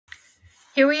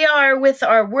Here we are with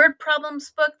our word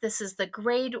problems book. This is the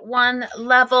grade 1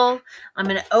 level. I'm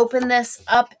going to open this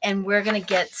up and we're going to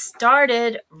get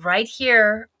started right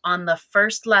here on the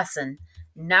first lesson.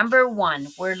 Number 1,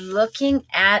 we're looking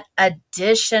at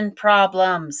addition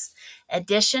problems.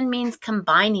 Addition means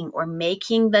combining or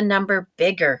making the number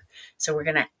bigger. So we're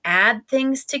going to add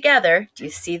things together. Do you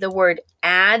see the word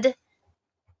add?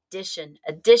 Addition.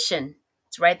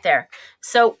 It's right there.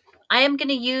 So I am going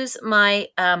to use my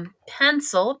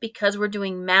pencil because we're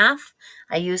doing math.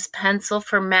 I use pencil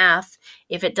for math.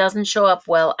 If it doesn't show up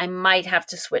well, I might have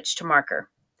to switch to marker.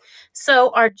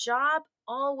 So our job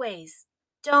always,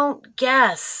 don't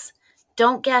guess.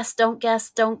 Don't guess, don't guess,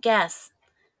 don't guess.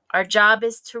 Our job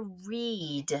is to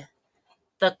read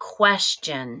the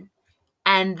question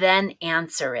and then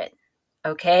answer it.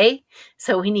 Okay?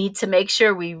 So we need to make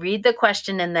sure we read the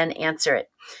question and then answer it.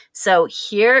 So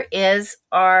here is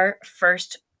our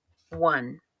first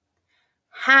one.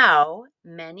 How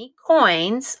many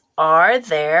coins are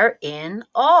there in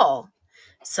all?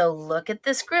 So look at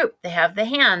this group. They have the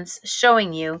hands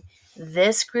showing you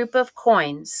this group of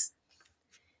coins.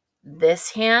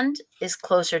 This hand is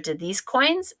closer to these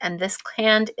coins, and this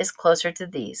hand is closer to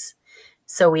these.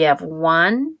 So we have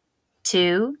 1,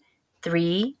 2,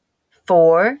 3,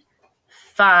 4,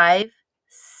 5,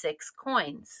 6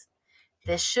 coins.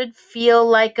 This should feel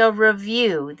like a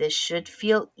review. This should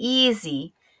feel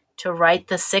easy to write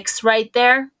the 6 right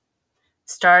there.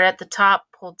 Start at the top,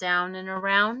 pull down and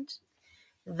around.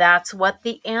 That's what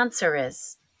the answer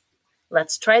is.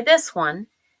 Let's try this one.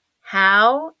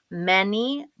 How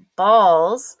many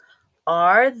balls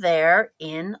are there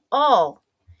in all?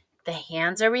 The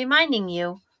hands are reminding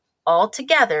you, all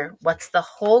together, what's the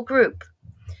whole group?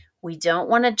 We don't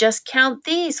want to just count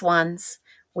these ones.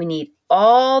 We need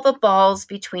all the balls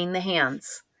between the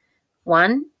hands.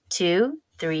 1, 2,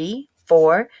 3,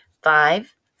 4,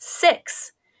 5,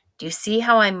 6. Do you see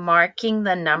how I'm marking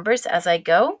the numbers as I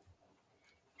go?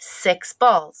 6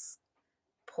 balls.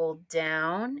 Pull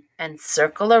down and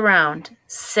circle around.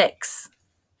 6.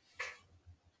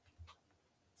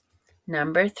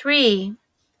 Number 3.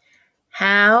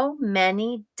 How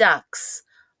many ducks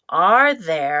are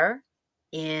there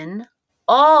in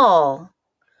all?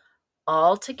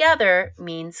 All together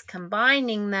means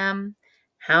combining them.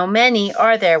 How many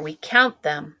are there? We count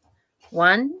them.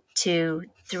 1, 2,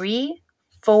 3,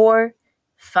 4,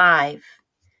 5.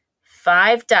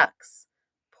 5 ducks.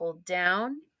 Pull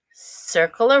down,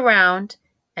 circle around,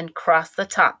 and cross the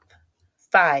top.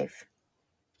 5.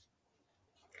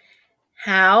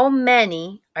 How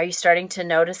many? Are you starting to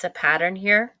notice a pattern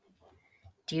here?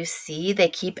 Do you see they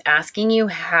keep asking you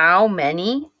how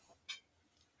many?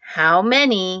 How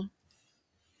many?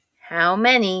 How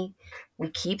many? We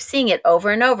keep seeing it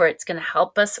over and over. It's going to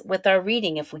help us with our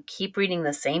reading if we keep reading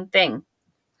the same thing.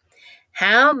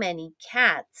 How many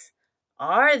cats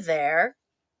are there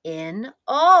in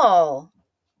all?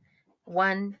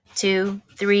 1, 2,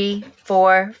 3,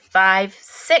 4, 5,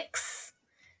 6.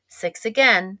 6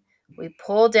 again. We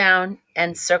pull down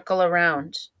and circle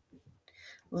around.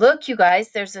 Look, you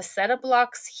guys, there's a set of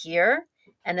blocks here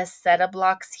and a set of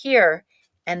blocks here,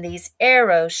 and these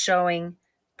arrows showing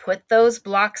put those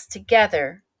blocks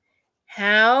together.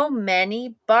 How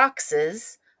many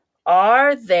boxes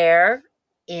are there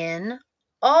in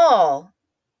all?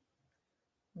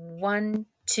 1,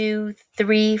 2,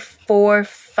 3, 4,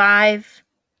 5,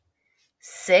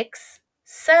 6,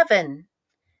 7.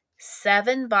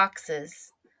 7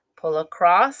 boxes. Pull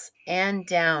across and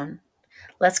down.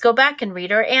 Let's go back and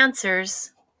read our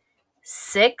answers.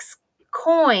 6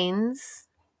 coins,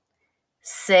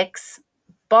 6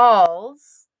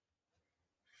 balls,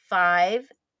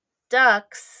 5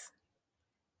 ducks,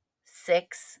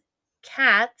 6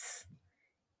 cats,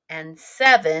 and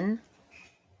 7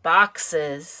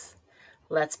 boxes.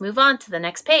 Let's move on to the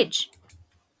next page.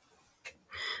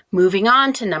 Moving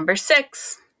on to number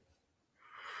 6.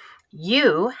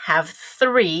 You have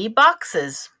 3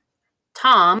 boxes.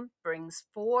 Tom brings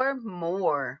 4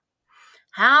 more.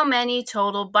 How many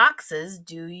total boxes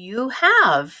do you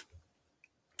have?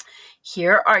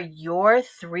 Here are your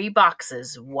 3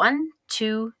 boxes. 1,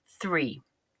 2, 3.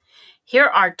 Here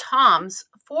are Tom's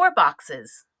 4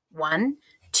 boxes. 1,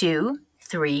 2,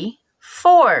 3,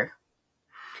 4.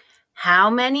 How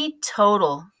many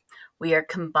total? We are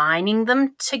combining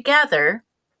them together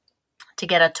to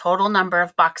get a total number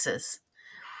of boxes.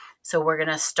 So we're going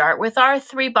to start with our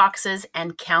 3 boxes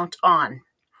and count on.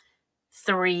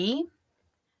 3,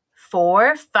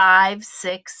 4, 5,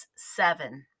 6,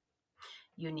 7.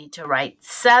 You need to write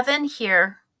 7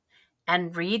 here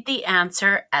and read the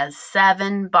answer as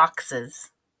 7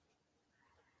 boxes.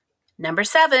 Number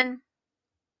 7.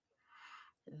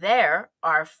 There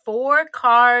are 4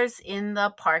 cars in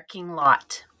the parking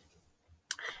lot.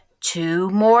 2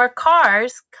 more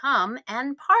cars come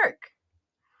and park.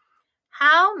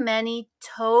 How many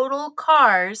total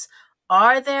cars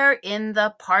are there in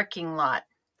the parking lot?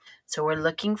 So we're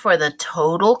looking for the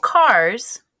total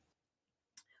cars.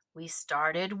 We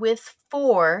started with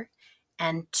 4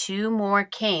 and 2 more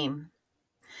came.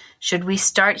 Should we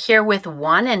start here with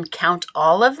 1 and count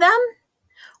all of them?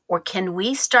 Or can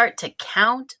we start to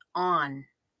count on?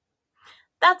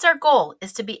 That's our goal,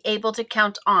 is to be able to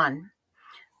count on.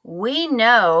 We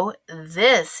know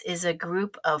this is a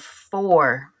group of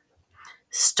 4.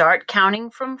 Start counting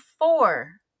from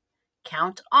 4.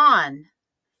 Count on.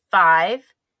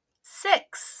 5,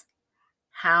 6.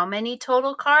 How many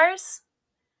total cars?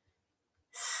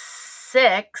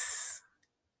 6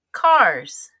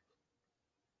 cars.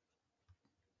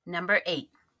 Number 8.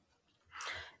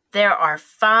 There are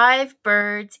 5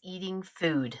 birds eating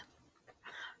food.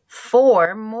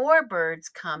 4 more birds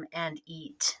come and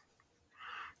eat.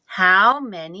 How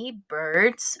many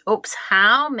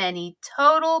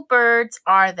total birds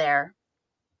are there?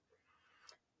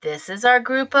 This is our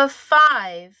group of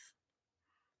 5.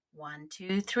 1,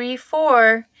 2, 3,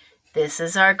 4. This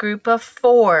is our group of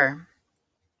 4.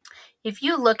 If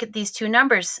you look at these two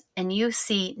numbers and you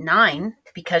see 9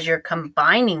 because you're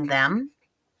combining them,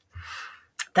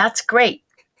 that's great.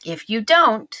 If you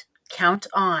don't, count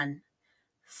on.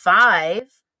 5,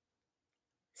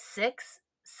 6,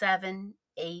 7,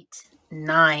 8,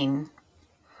 9.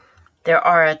 There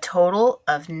are a total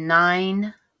of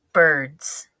 9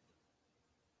 birds.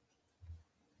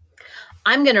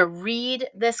 I'm going to read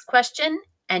this question,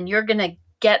 and you're going to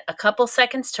get a couple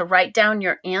seconds to write down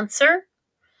your answer.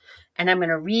 And I'm going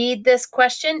to read this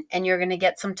question, and you're going to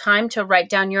get some time to write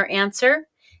down your answer.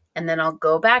 And then I'll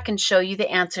go back and show you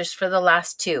the answers for the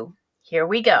last 2. Here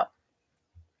we go.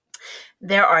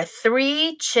 There are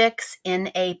 3 chicks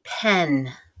in a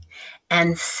pen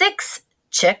and 6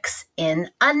 chicks in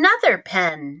another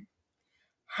pen.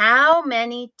 How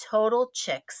many total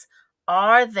chicks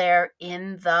are there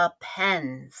in the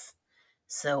pens?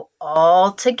 So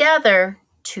all together,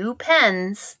 2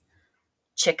 pens,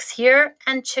 chicks here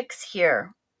and chicks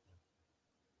here.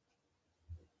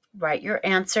 Write your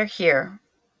answer here.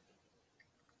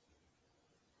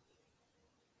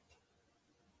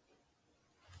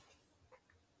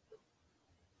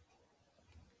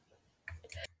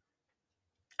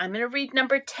 I'm going to read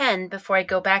number 10 before I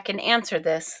go back and answer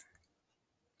this.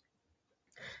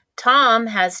 Tom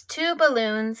has 2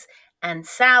 balloons and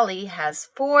Sally has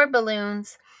 4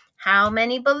 balloons. How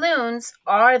many balloons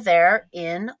are there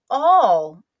in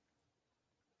all?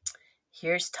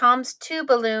 Here's Tom's 2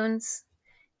 balloons.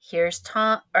 Here's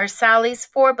Sally's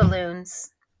 4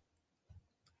 balloons.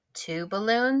 2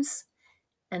 balloons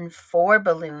and 4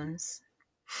 balloons.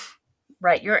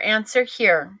 Write your answer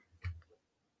here.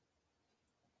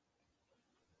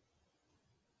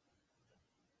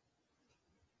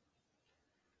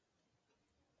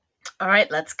 All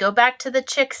right, let's go back to the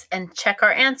chicks and check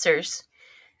our answers.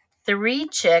 3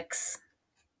 chicks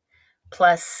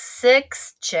plus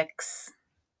 6 chicks.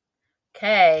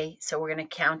 Okay, so we're going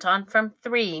to count on from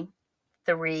 3.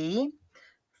 3,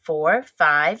 4,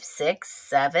 5, 6,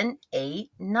 7, 8,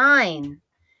 9.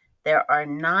 There are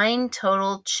 9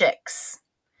 total chicks.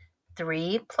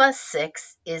 3 plus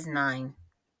 6 is 9.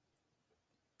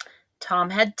 Tom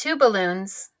had 2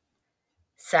 balloons.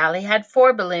 Sally had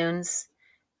 4 balloons.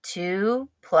 2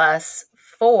 plus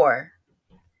 4.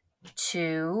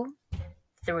 2,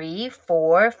 3,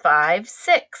 4, 5,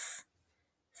 6.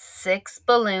 6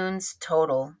 balloons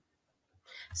total.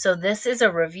 So this is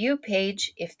a review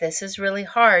page. If this is really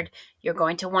hard, you're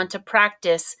going to want to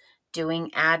practice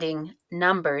adding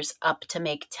numbers up to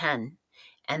make 10.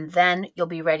 And then you'll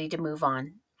be ready to move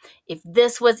on. If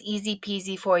this was easy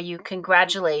peasy for you,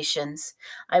 congratulations.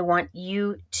 I want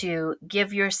you to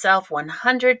give yourself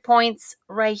 100 points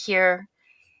right here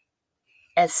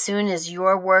as soon as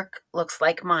your work looks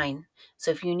like mine.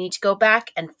 So if you need to go back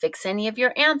and fix any of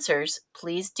your answers,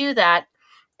 please do that.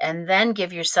 And then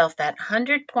give yourself that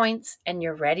 100 points and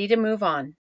you're ready to move on.